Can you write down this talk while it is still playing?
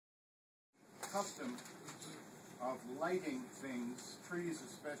custom of lighting things, trees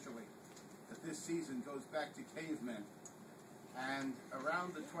especially, at this season goes back to cavemen. And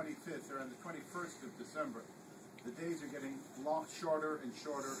around the 25th, or on the 21st of December, the days are getting shorter and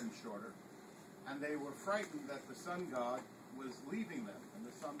shorter and shorter. And they were frightened that the sun god was leaving them, and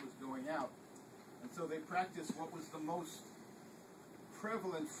the sun was going out. And so they practiced what was the most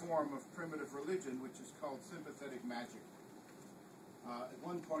prevalent form of primitive religion, which is called sympathetic magic. At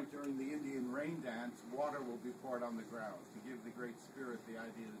one point during the Indian rain dance, water will be poured on the ground to give the Great Spirit the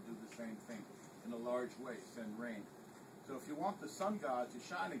idea to do the same thing in a large way, send rain. So if you want the sun god to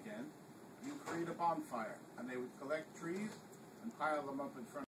shine again, you create a bonfire, and they would collect trees and pile them up in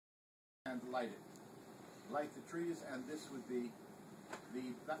front of and light it. Light the trees, and this would be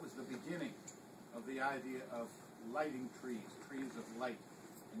that was the beginning of the idea of lighting trees, trees of light.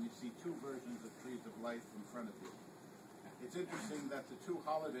 And you see two versions of trees of light in front of you. It's interesting that the two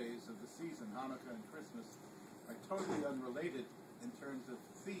holidays of the season, Hanukkah and Christmas, are totally unrelated in terms of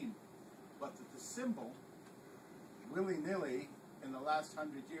theme, but that the symbol, willy-nilly, in the last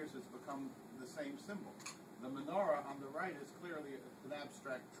 100 years has become the same symbol. The menorah on the right is clearly an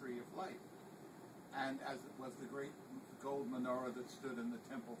abstract tree of light, and as it was the great gold menorah that stood in the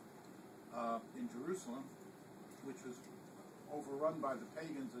temple in Jerusalem, which was overrun by the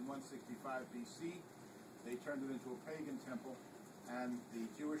pagans in 165 BC. They turned it into a pagan temple, and the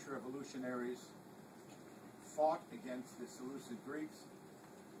Jewish revolutionaries fought against the Seleucid Greeks,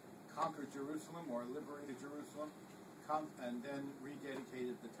 conquered Jerusalem, or liberated Jerusalem, and then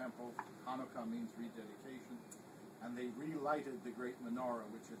rededicated the temple. Hanukkah means rededication, and they relighted the great menorah,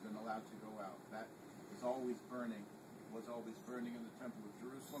 which had been allowed to go out. That was always burning in the temple of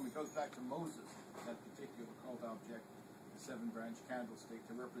Jerusalem. It goes back to Moses, that particular cult object, the seven-branch candlestick,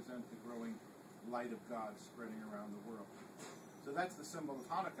 to represent the growing light of God spreading around the world. So that's the symbol of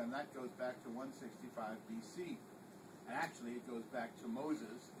Hanukkah, and that goes back to 165 BC. And actually it goes back to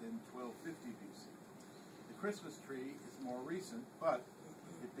Moses in 1250 BC. The Christmas tree is more recent, but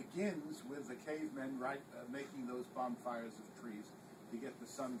it begins with the cavemen making those bonfires of trees to get the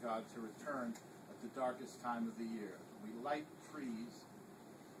sun god to return at the darkest time of the year. We light trees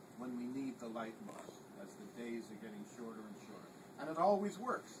when we need the light most, as the days are getting shorter and shorter. And it always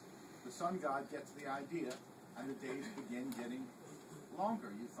works. The sun god gets the idea, and the days begin getting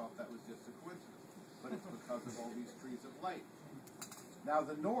longer. You thought that was just a coincidence, but it's because of all these trees of light. Now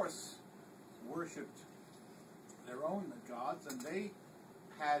the Norse worshipped their own gods, and they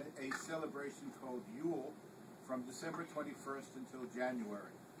had a celebration called Yule from December 21st until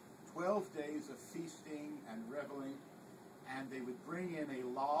January. 12 days of feasting and reveling, and they would bring in a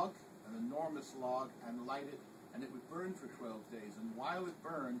log, an enormous log, and light it, and it would burn for 12 days. And while it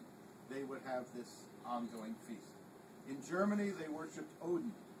burned, they would have this ongoing feast. In Germany, they worshipped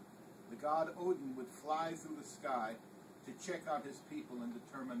Odin. The god Odin would fly through the sky to check on his people and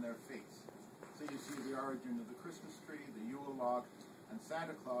determine their fates. So you see the origin of the Christmas tree, the Yule log, and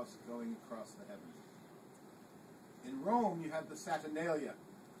Santa Claus going across the heavens. In Rome, you had the Saturnalia,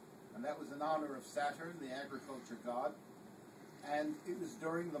 and that was in honor of Saturn, the agriculture god. And it was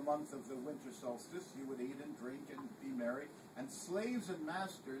during the month of the winter solstice. You would eat and drink and be merry, and slaves and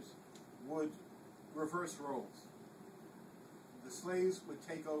masters would reverse roles. The slaves would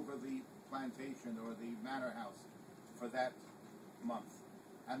take over the plantation or the manor house for that month,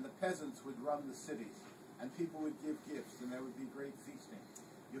 and the peasants would run the cities, and people would give gifts, and there would be great feasting.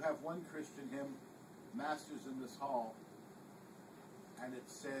 You have one Christian hymn, Masters in This Hall, and it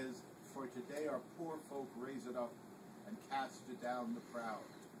says, "For today our poor folk raise it up and cast it down the proud."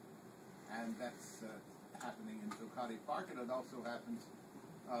 And that's happening in Zuccotti Park, and it also happens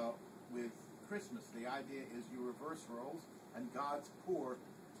with Christmas. The idea is you reverse roles, and God's poor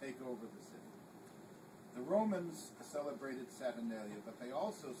take over the city. The Romans celebrated Saturnalia, but they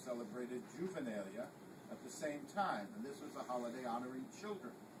also celebrated Juvenalia at the same time, and this was a holiday honoring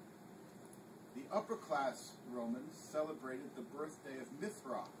children. The upper-class Romans celebrated the birthday of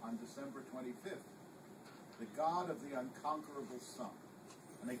Mithra on December 25th, the god of the unconquerable sun.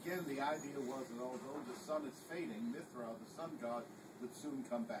 And again, the idea was that although the sun is fading, Mithra, the sun god, would soon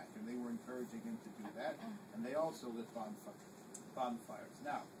come back, and they were encouraging him to do that, and they also lit bonfires.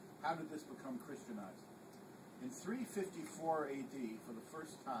 Now, how did this become Christianized? In 354 AD, for the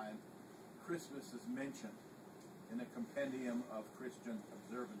first time, Christmas is mentioned in a compendium of Christian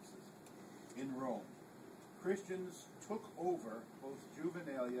observances in Rome. Christians took over both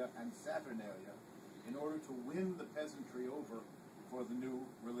Juvenalia and Saturnalia in order to win the peasantry over for the new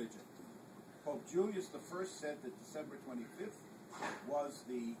religion. Pope Julius I said that December 25th was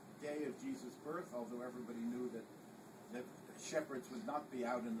the day of Jesus' birth, although everybody knew that shepherds would not be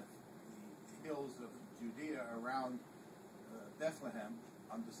out in the hills of Judea around Bethlehem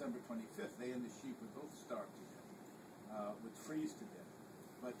on December 25th, they and the sheep would both starve to death, would freeze to death.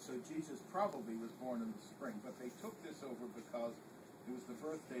 But so Jesus probably was born in the spring. But they took this over because it was the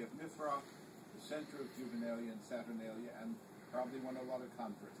birthday of Mithra, the center of Juvenalia and Saturnalia, and probably won a lot of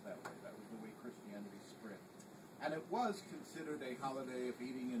converts that way. That was the way Christianity spread. And it was considered a holiday of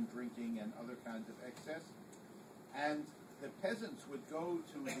eating and drinking and other kinds of excess. And the peasants would go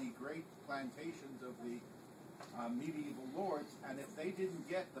to the great plantations of the medieval lords, and if they didn't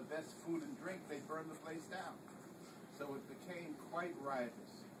get the best food and drink, they'd burn the place down. So it became quite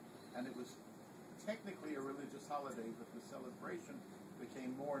riotous. And it was technically a religious holiday, but the celebration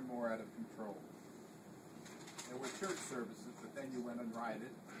became more and more out of control. There were church services, but then you went and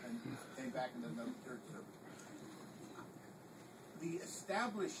rioted and came back into another church service. The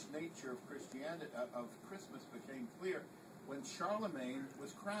established nature of Christianity, of Christmas, became clear when Charlemagne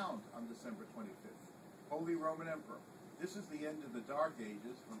was crowned on December 25th, Holy Roman Emperor. This is the end of the Dark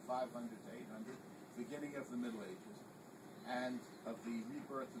Ages, from 500 to 800, beginning of the Middle Ages, and of the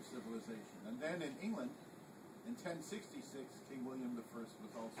rebirth of civilization. And then in England, in 1066, King William I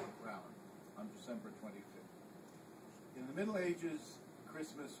was also crowned on December 25th. In the Middle Ages,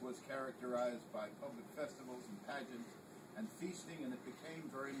 Christmas was characterized by public festivals and pageants and feasting, and it became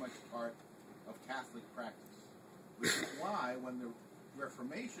very much part of Catholic practice. Which is why, when the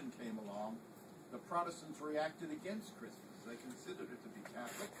Reformation came along, the Protestants reacted against Christmas. They considered it to be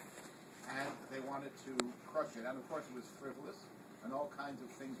Catholic, and they wanted to crush it. And of course it was frivolous, and all kinds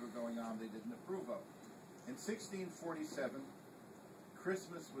of things were going on they didn't approve of. In 1647,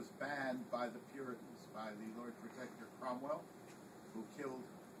 Christmas was banned by the Puritans, by the Lord Protector Cromwell, who killed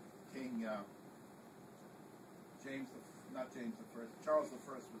King Charles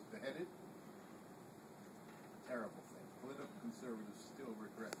I was beheaded. Terrible thing. Political conservatives still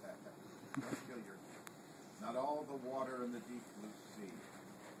regret that. Don't kill your king. Not all the water in the deep blue sea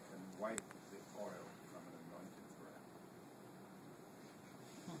can wipe the oil from an anointed brow.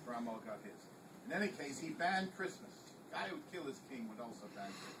 Cromwell got his. In any case, he banned Christmas. The guy who would kill his king would also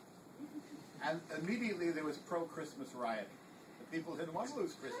ban Christmas. And immediately there was pro-Christmas rioting. The people didn't want to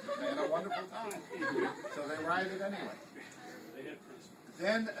lose Christmas. They had a wonderful time. So they rioted anyway.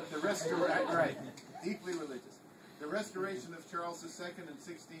 Then the restoration, right, deeply religious. The restoration of Charles II in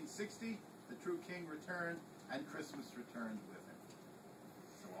 1660, the true king returned, and Christmas returned with him.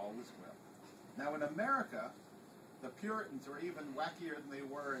 So all was well. Now in America, the Puritans were even wackier than they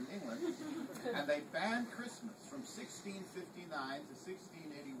were in England, and they banned Christmas from 1659 to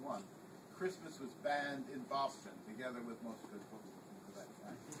 1681. Christmas was banned in Boston, together with most good books for that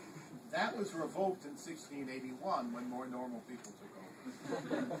time. That was revoked in 1681 when more normal people took over.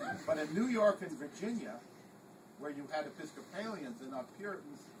 But in New York and Virginia, where you had Episcopalians and not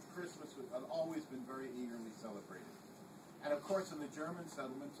Puritans, Christmas had always been very eagerly celebrated. And of course in the German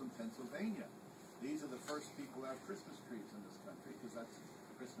settlements in Pennsylvania, these are the first people to have Christmas trees in this country, because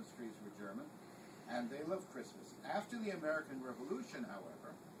Christmas trees were German, and they love Christmas. After the American Revolution,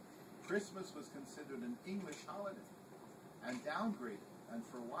 however, Christmas was considered an English holiday and downgraded, and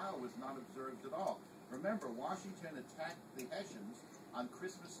for a while was not observed at all. Remember, Washington attacked the Hessians on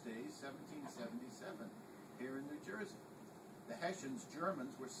Christmas Day, 1777, here in New Jersey. The Hessians,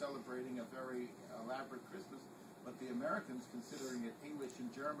 Germans, were celebrating a very elaborate Christmas, but the Americans, considering it English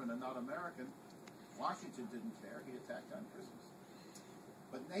and German and not American, Washington didn't care. He attacked on Christmas.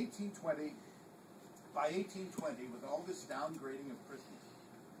 But in by 1820, with all this downgrading of Christmas,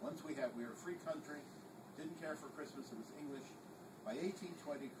 once we were a free country, didn't care for Christmas, it was English. By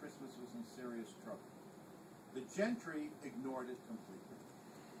 1820, Christmas was in serious trouble. The gentry ignored it completely,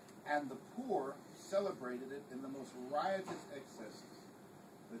 and the poor celebrated it in the most riotous excesses.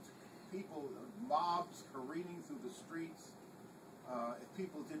 The people, mobs careening through the streets. If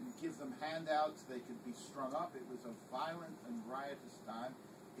people didn't give them handouts, they could be strung up. It was a violent and riotous time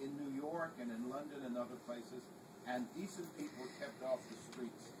in New York and in London and other places, and decent people were kept off the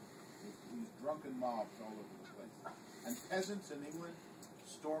streets. These drunken mobs all over the place. And peasants in England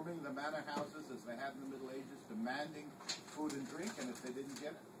storming the manor houses as they had in the Middle Ages, demanding food and drink, and if they didn't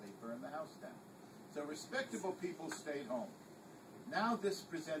get it, they burned the house down. So respectable people stayed home. Now this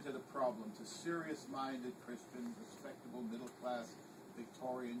presented a problem to serious-minded Christian, respectable middle-class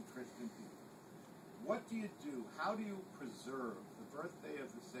Victorian Christian people. What do you do? How do you preserve the birthday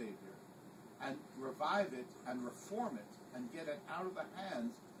of the Savior and revive it and reform it and get it out of the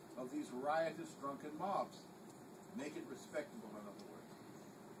hands of these riotous, drunken mobs? Make it respectable, in other words.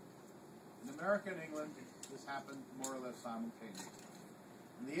 In America and England, this happened more or less simultaneously.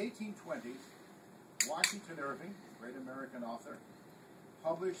 In the 1820s, Washington Irving, great American author,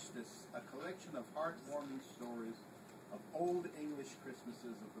 published a collection of heartwarming stories of old English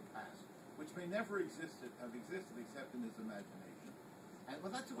Christmases of the past, which may never have existed except in his imagination. And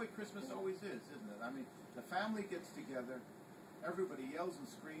well, that's the way Christmas always is, isn't it? I mean, the family gets together, everybody yells and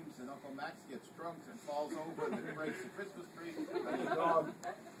screams, and Uncle Max gets drunk and falls over and breaks the Christmas tree, and the dog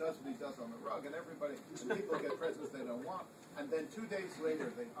does what he does on the rug, and people get presents they don't want. And then 2 days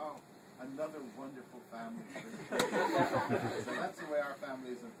later, another wonderful family tree. So that's the way our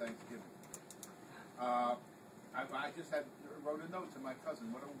family is on Thanksgiving. I just wrote a note to my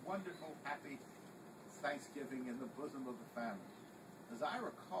cousin. What a wonderful, happy Thanksgiving in the bosom of the family. As I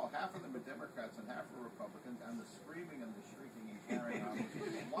recall, half of them are Democrats and half are Republicans, and the screaming and the shrieking and carrying on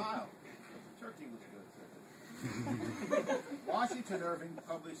was wild. But the turkey was good, said it. Washington Irving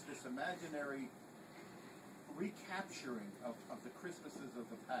published this imaginary recapturing of the Christmases of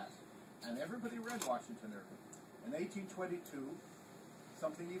the past. And everybody read Washington Irving. In 1822,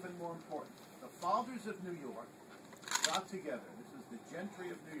 something even more important. The fathers of New York got together. This is the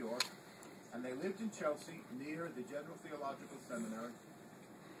gentry of New York. And they lived in Chelsea, near the General Theological Seminary.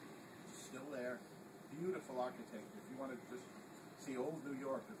 Still there. Beautiful architecture. If you want to just see old New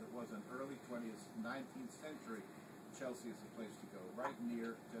York as it was in early 20th, 19th century, Chelsea is the place to go, right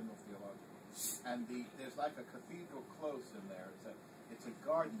near General Theological. And there's like a cathedral close in there. It's a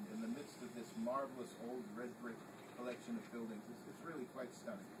garden in the midst of this marvelous old red brick collection of buildings. It's really quite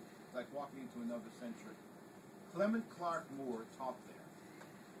stunning. It's like walking into another century. Clement Clark Moore taught there.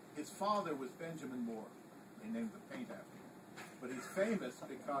 His father was Benjamin Moore. They named the paint after him. But he's famous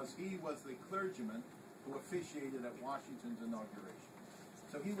because he was the clergyman who officiated at Washington's inauguration.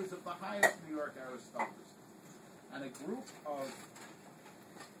 So he was of the highest New York aristocracy. And a group of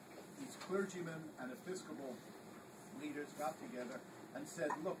these clergymen and Episcopal leaders got together and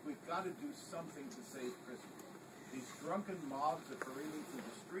said, look, we've got to do something to save Christmas. These drunken mobs are parading through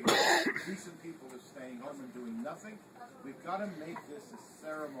the streets. Decent people are staying home and doing nothing. We've got to make this a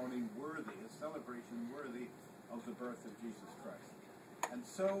ceremony worthy, a celebration worthy of the birth of Jesus Christ. And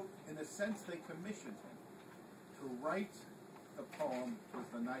so, in a sense, they commissioned him to write the poem, "It Was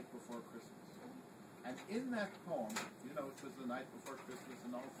the Night Before Christmas." And in that poem, it was the night before Christmas,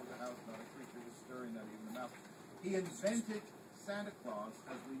 and all through the house not a creature was stirring, not even a mouse. He invented Santa Claus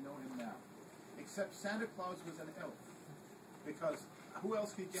as we know him now. Except Santa Claus was an elf, because who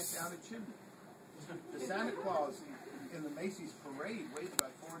else could get down a chimney? The Santa Claus in the Macy's parade weighs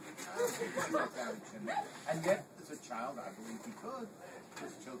about 400 pounds. He couldn't get down a chimney. And yet, as a child, I believe he could.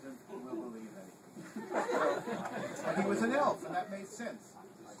 His children will believe anything. And he was an elf, and that made sense.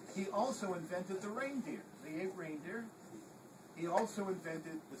 He also invented the reindeer, the 8 reindeer. He also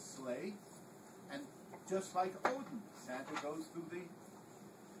invented the sleigh. And just like Odin, Santa goes through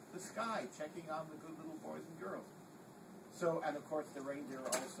the sky, checking on the good little boys and girls. So, and of course the reindeer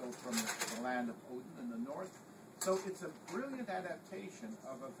are also from the land of Odin in the north. So it's a brilliant adaptation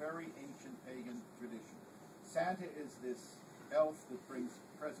of a very ancient pagan tradition. Santa is this elf that brings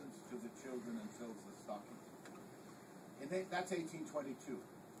presents to the children and fills the stockings. And that's 1822.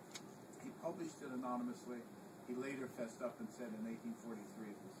 He published it anonymously. He later fessed up and said in 1843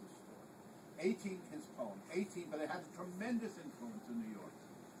 it was his story. His poem. But it had tremendous influence in New York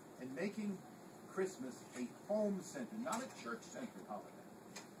in making Christmas a home-centered, not a church-centered holiday.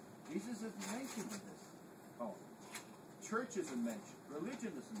 Jesus isn't mentioned in this poem. Church isn't mentioned.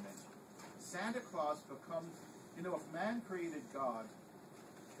 Religion isn't mentioned. Santa Claus becomes, if man created God,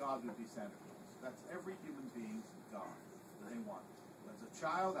 God would be Santa Claus. That's every human being's God that they want. As a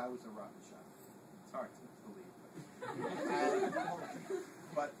child, I was a rotten child. It's hard to believe.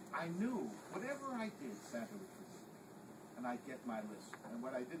 But I knew whatever I did, Santa would forgive me. And I'd get my list. And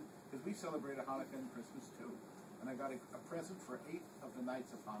what I did, because we celebrated Hanukkah and Christmas too. And I got a present for 8 of the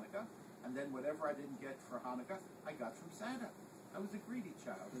nights of Hanukkah. And then whatever I didn't get for Hanukkah, I got from Santa. I was a greedy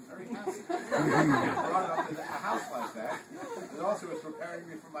child and very happy. I brought up in a house like that. It also was preparing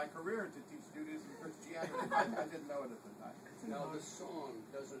me for my career to teach Judaism and Christianity. I didn't know it at the time. Now the song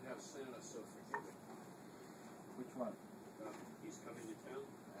doesn't have Santa So Forgiving. Which one? He's coming to town.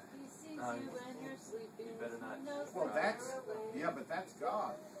 He sees you when you're sleeping. You better not. Well, but that's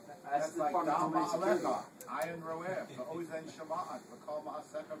God. That's like Dama Alecha, Ayin Roeh, Ozen Shama'at, V'kol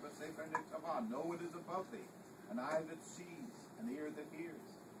Ma'asecha B'sefer Niktavah. Know what is above thee, an eye that sees, an ear that hears,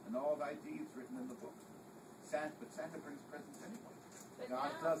 and all thy deeds written in the book. But Santa brings presents anyway.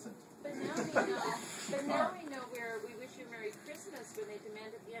 God doesn't. But now we know where we wish you Merry Christmas when they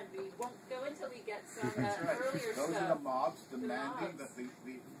demand at the end. We won't go until we get some earlier Those stuff. are the mobs demanding that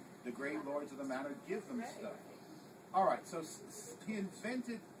the great lords of the manor give them stuff. All right, so he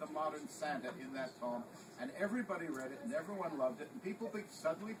invented the modern Santa in that tome, and everybody read it, and everyone loved it, and people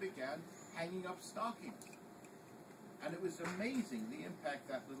suddenly began hanging up stockings. And it was amazing the impact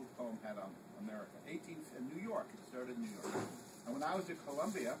that little poem had on America. In New York, it started in New York. And when I was at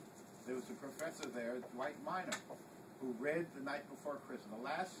Columbia, there was a professor there, Dwight Minor, who read The Night Before Christmas, the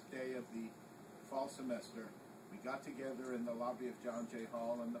last day of the fall semester. We got together in the lobby of John Jay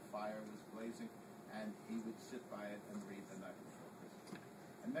Hall, and the fire was blazing, and he would sit by it and read The Night Before Christmas.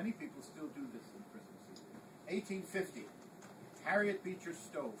 And many people still do this in Christmas season. 1850, Harriet Beecher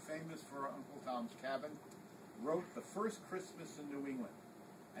Stowe, famous for Uncle Tom's Cabin, wrote The First Christmas in New England.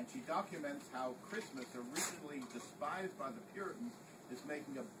 And she documents how Christmas, originally despised by the Puritans, is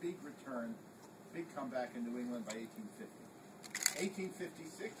making a big return, big comeback in New England by 1850.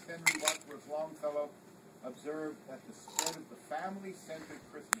 1856, Henry Wadsworth Longfellow observed that the spread of the family-centered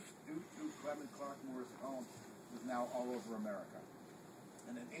Christmas due to Clement Clark Moore's poem was now all over America.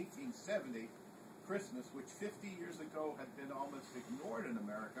 And in 1870, Christmas, which 50 years ago had been almost ignored in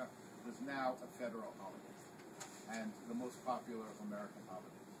America, was now a federal holiday and the most popular of American holidays.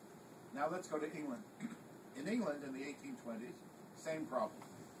 Now let's go to England. In England in the 1820s, same problem.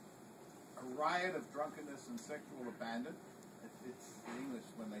 A riot of drunkenness and sexual abandon. It's the English,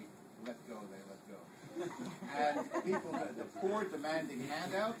 when they let go, they let go. And people, the poor demanding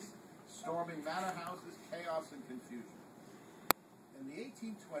handouts, storming manor houses, chaos and confusion. In the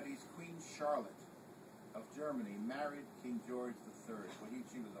 1820s, Queen Charlotte of Germany married King George III. Well,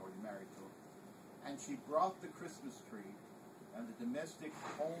 she was already married to him. And she brought the Christmas tree and the domestic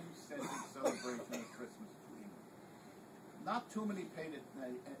home-centered celebration of Christmas to England. Not too many paid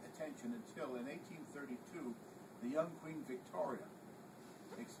attention until, in 1832, the young Queen Victoria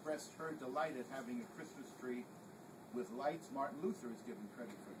expressed her delight at having a Christmas tree with lights. Martin Luther is given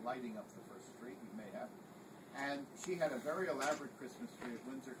credit for lighting up the first tree, he may have. And she had a very elaborate Christmas tree at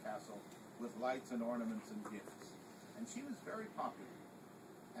Windsor Castle with lights and ornaments and gifts. And she was very popular.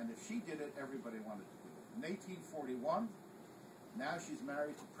 And if she did it, everybody wanted to do it. In 1841, now she's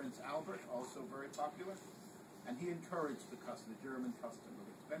married to Prince Albert, also very popular, and he encouraged the German custom.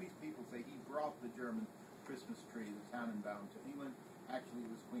 Many people say he brought the German Christmas tree, the Tannenbaum, to England. Actually,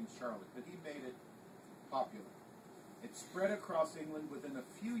 it was Queen Charlotte, but he made it popular. It spread across England within a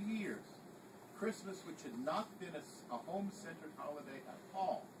few years. Christmas, which had not been a home-centered holiday at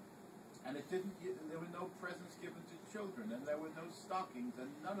all, and there were no presents given to children, and there were no stockings, and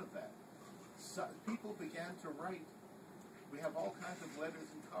none of that. So people began to write. We have all kinds of letters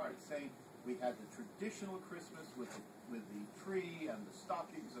and cards saying we had the traditional Christmas with the tree and the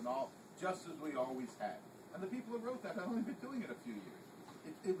stockings and all, just as we always had. And the people who wrote that had only been doing it a few years.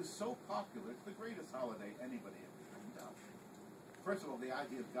 It was so popular. It's the greatest holiday anybody ever dreamed of. First of all, the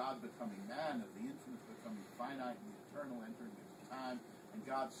idea of God becoming man, of the infinite becoming finite and eternal, entering into time, and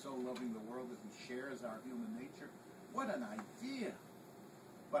God so loving the world that he shares our human nature. What an idea!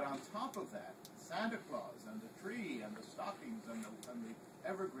 But on top of that, Santa Claus and the tree and the stockings and the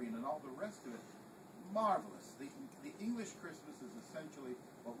evergreen and all the rest of it, marvelous. The English Christmas is essentially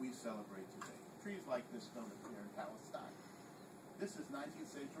what we celebrate today. Trees like this don't appear in Palestine. This is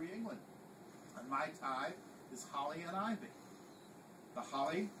 19th century England. And my tie is holly and ivy. The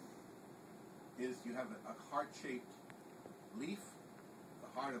holly is, you have a heart-shaped leaf,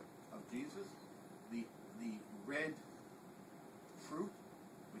 the heart of Jesus, the red fruit,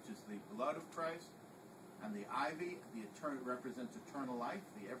 which is the blood of Christ, and the ivy, represents eternal life,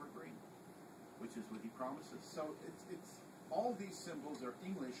 the evergreen, which is what he promises. So it's all these symbols are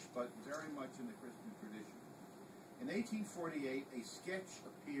English, but very much in the Christian tradition. In 1848, a sketch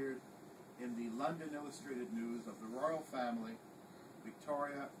appeared in the London Illustrated News of the royal family,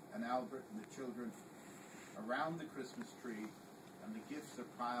 Victoria and Albert and the children, around the Christmas tree, and the gifts are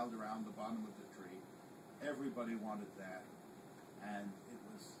piled around the bottom of the tree. Everybody wanted that, and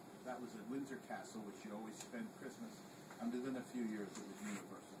that was at Windsor Castle, which you always spent Christmas, and within a few years it was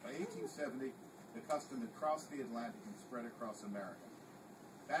universal. By 1870, the custom had crossed the Atlantic and spread across America.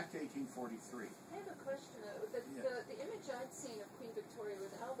 Back to 1843. I have a question. The image I'd seen of Queen Victoria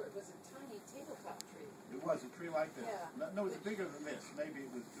with Albert was a tiny tabletop tree. It was a tree like this. Yeah. No, it was bigger than this. Maybe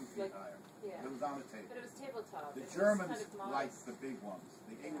it was 2 feet higher. Yeah. It was on a table. But it was tabletop. The It was Germans kind of modest. liked the big ones.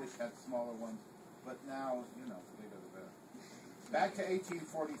 The English had smaller ones, but now, the bigger the better. Back to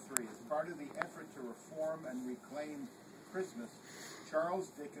 1843. As part of the effort to reform and reclaim Christmas,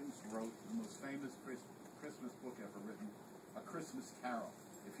 Charles Dickens wrote the most famous Christmas book ever written, A Christmas Carol.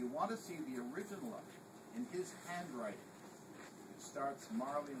 If you want to see the original of it, in his handwriting, it starts,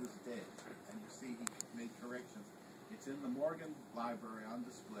 Marley was dead, and you see he made corrections. It's in the Morgan Library on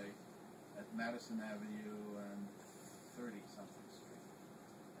display at Madison Avenue and 30-something Street,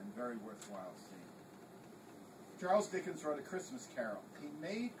 and very worthwhile seeing. Charles Dickens wrote A Christmas Carol. He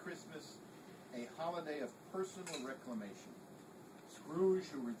made Christmas a holiday of personal reclamation. Scrooge,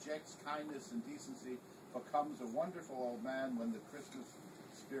 who rejects kindness and decency, becomes a wonderful old man when the Christmas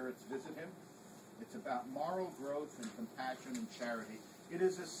spirits visit him. It's about moral growth and compassion and charity. It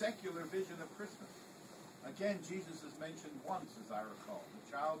is a secular vision of Christmas. Again, Jesus is mentioned once, as I recall.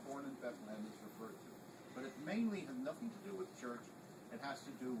 The child born in Bethlehem is referred to. But it mainly has nothing to do with church. It has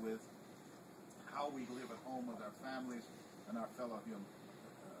to do with how we live at home with our families and our fellow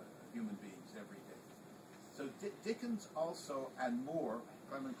human beings every day. So Dickens also, and Moore,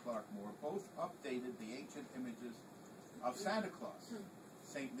 Clement Clark Moore, both updated the ancient images of Santa Claus.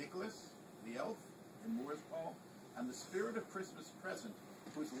 St. Nicholas, the elf, in Moore's poem, and the spirit of Christmas present,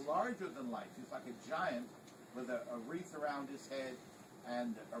 who's larger than life. He's like a giant with a wreath around his head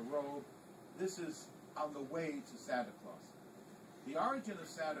and a robe. This is on the way to Santa Claus. The origin of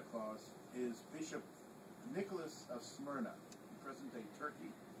Santa Claus is Bishop Nicholas of Smyrna, in present-day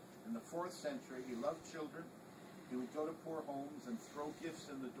Turkey. In the 4th century, he loved children. He would go to poor homes and throw gifts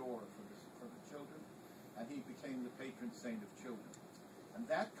in the door for the children, and he became the patron saint of children. And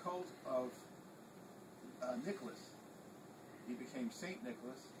that cult of Nicholas, he became Saint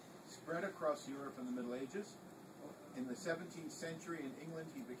Nicholas, spread across Europe in the Middle Ages. In the 17th century in England,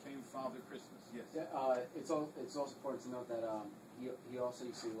 he became Father Christmas. Yes. Yeah, it's also important to note that he also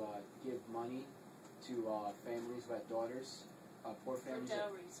used to give money to families who had daughters, poor families. For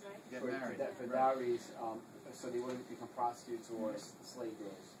dowries, right? Get married. For dowries, so they wouldn't become prostitutes or slave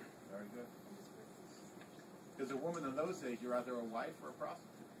girls. Very good. Because a woman in those days, you're either a wife or a prostitute.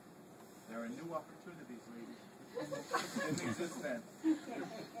 There are new opportunities, ladies. Didn't exist then.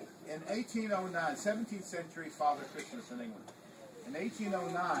 In 1809, 17th century Father Christmas in England. In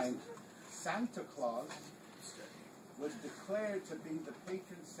 1809, Santa Claus was declared to be the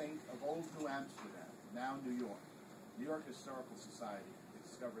patron saint of Old New Amsterdam, now New York. New York Historical Society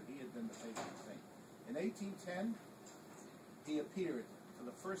discovered he had been the patron saint. In 1810, he appeared for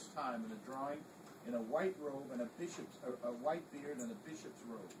the first time in a drawing in a white robe and a white beard and a bishop's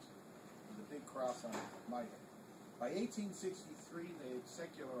robes, with a big cross on his mitre. By 1863, they had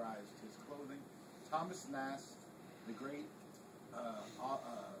secularized his clothing. Thomas Nast, the great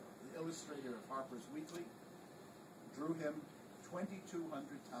illustrator of Harper's Weekly, drew him 2,200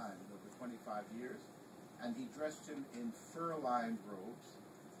 times over 25 years, and he dressed him in fur-lined robes.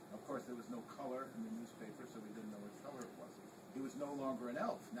 Of course, there was no color in the newspaper, so we didn't know what color it was. He was no longer an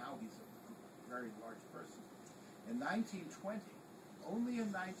elf. Now he's a very large person. In 1920, only in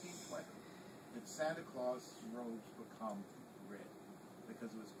 1920, did Santa Claus robes become red,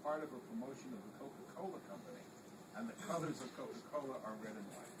 because it was part of a promotion of the Coca-Cola company, and the colors of Coca-Cola are red and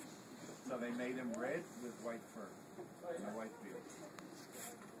white. So they made him red with white fur and a white beard.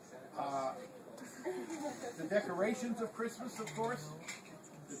 The decorations of Christmas, of course,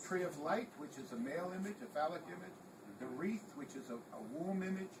 the tree of light, which is a male image, a phallic image, the wreath, which is a womb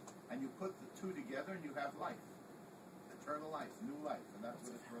image, and you put the two together and you have life, eternal life, new life, and that's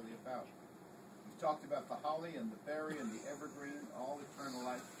what it's really about. We've talked about the holly and the berry and the evergreen, all eternal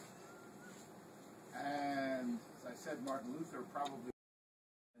life. And as I said, Martin Luther probably,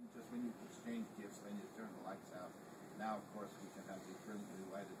 just when you exchange gifts, then you turn the lights out. Now, of course, we can have the brilliantly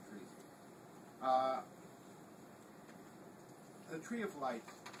lighted trees. The tree of light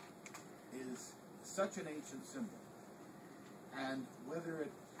is such an ancient symbol. And whether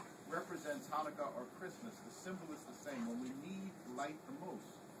it represents Hanukkah or Christmas, the symbol is the same. When we need light the most,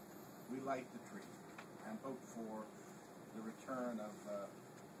 we light the tree and hope for the return of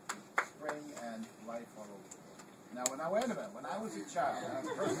spring and life all over the world. Now, when I was a child,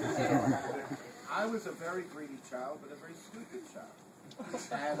 I was a very greedy child, but a very stupid child.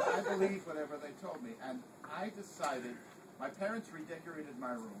 And I believed whatever they told me. And I decided, my parents redecorated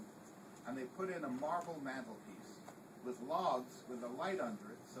my room, and they put in a marble mantelpiece with logs with a light under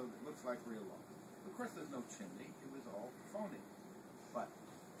it, so it looks like real logs. Of course, there's no chimney. It was all phony. But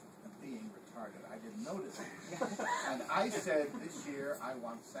being retarded, I didn't notice it. And I said, this year, I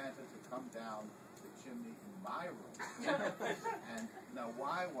want Santa to come down the chimney in my room. And now,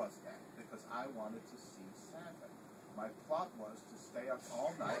 why was that? Because I wanted to see Santa. My plot was to stay up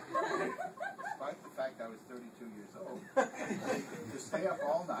all night, despite the fact I was 32 years old, to stay up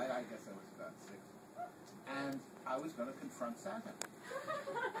all night, I guess I was about 6, and I was going to confront Santa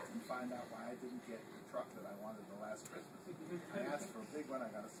and find out why I didn't get the truck that I wanted the last Christmas. I asked for a big one,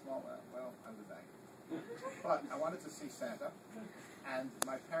 I got a small one. Well, I was angry. But I wanted to see Santa, and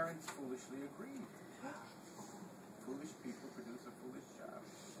my parents foolishly agreed. foolish people produce a foolish child.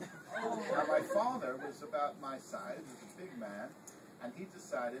 Now my father was about my size, he was a big man, and he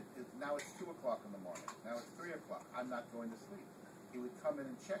decided, now it's 2 o'clock in the morning, now it's 3 o'clock, I'm not going to sleep. He would come in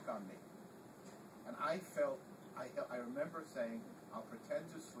and check on me. And I remember saying, I'll pretend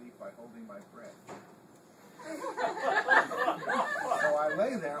to sleep by holding my breath. So I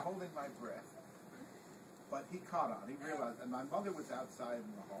lay there holding my breath, but he caught on, he realized, and my mother was outside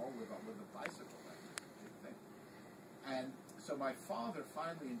in the hall with a bicycle, big thing. And so my father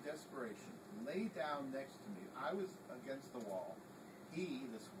finally, in desperation, lay down next to me. I was against the wall. He,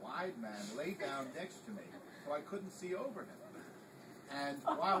 this wide man, lay down next to me, so I couldn't see over him. And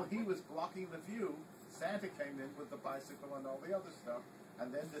while he was blocking the view, Santa came in with the bicycle and all the other stuff,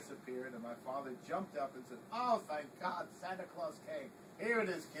 and then disappeared, and my father jumped up and said, "Oh, thank God, Santa Claus came. Here it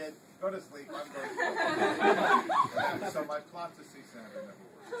is, kid. Go to sleep. I'm going to sleep." So my plot to see Santa never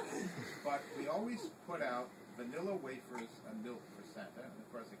worked. But we always put out vanilla wafers and milk for Santa, and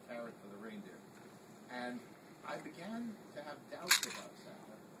of course a carrot for the reindeer. And I began to have doubts about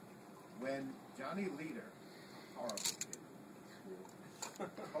Santa when Johnny Leader, horrible kid at school,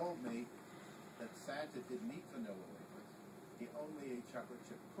 told me that Santa didn't eat vanilla wafers. He only ate chocolate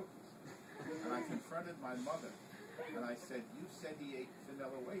chip cookies. And I confronted my mother, and I said, "You said he ate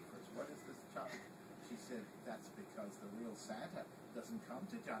vanilla wafers. What is this chocolate?" She said, "That's because the real Santa doesn't come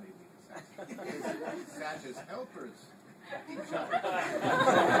to Johnny Leader's house. Santa's helpers eat chocolate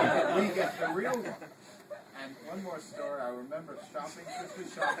chips. We get the real one." And one more story, I remember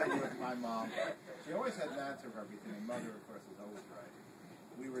Christmas shopping with my mom. She always had an answer for everything, and Mother, of course, was always right.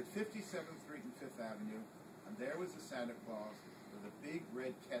 We were at 57th Street and 5th Avenue, and there was a Santa Claus with a big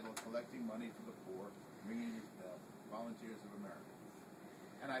red kettle collecting money for the poor, ringing his bell, Volunteers of America.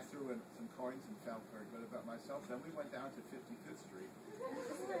 And I threw in some coins and felt very good about myself. Then we went down to 55th Street.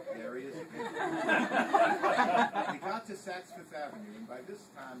 There he is again. We got to Saks Fifth Avenue, and by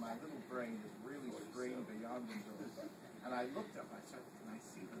this time my little brain is really strained beyond endurance. And I looked up, I said, "Can I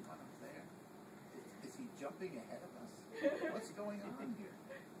see the one up there? Is he jumping ahead of us? What's going on here?"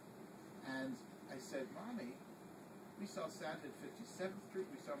 And I said, "Mommy, we saw Santa at 57th Street,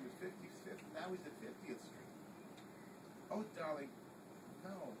 we saw him at 55th, now he's at 50th Street. "Oh, darling,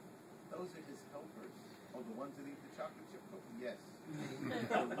 no, those are his helpers." "Oh, the ones that eat the chocolate chip cookie?" "Yes."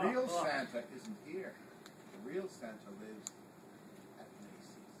 "The real Santa isn't here. The real Santa lives at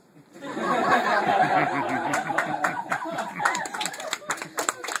Macy's."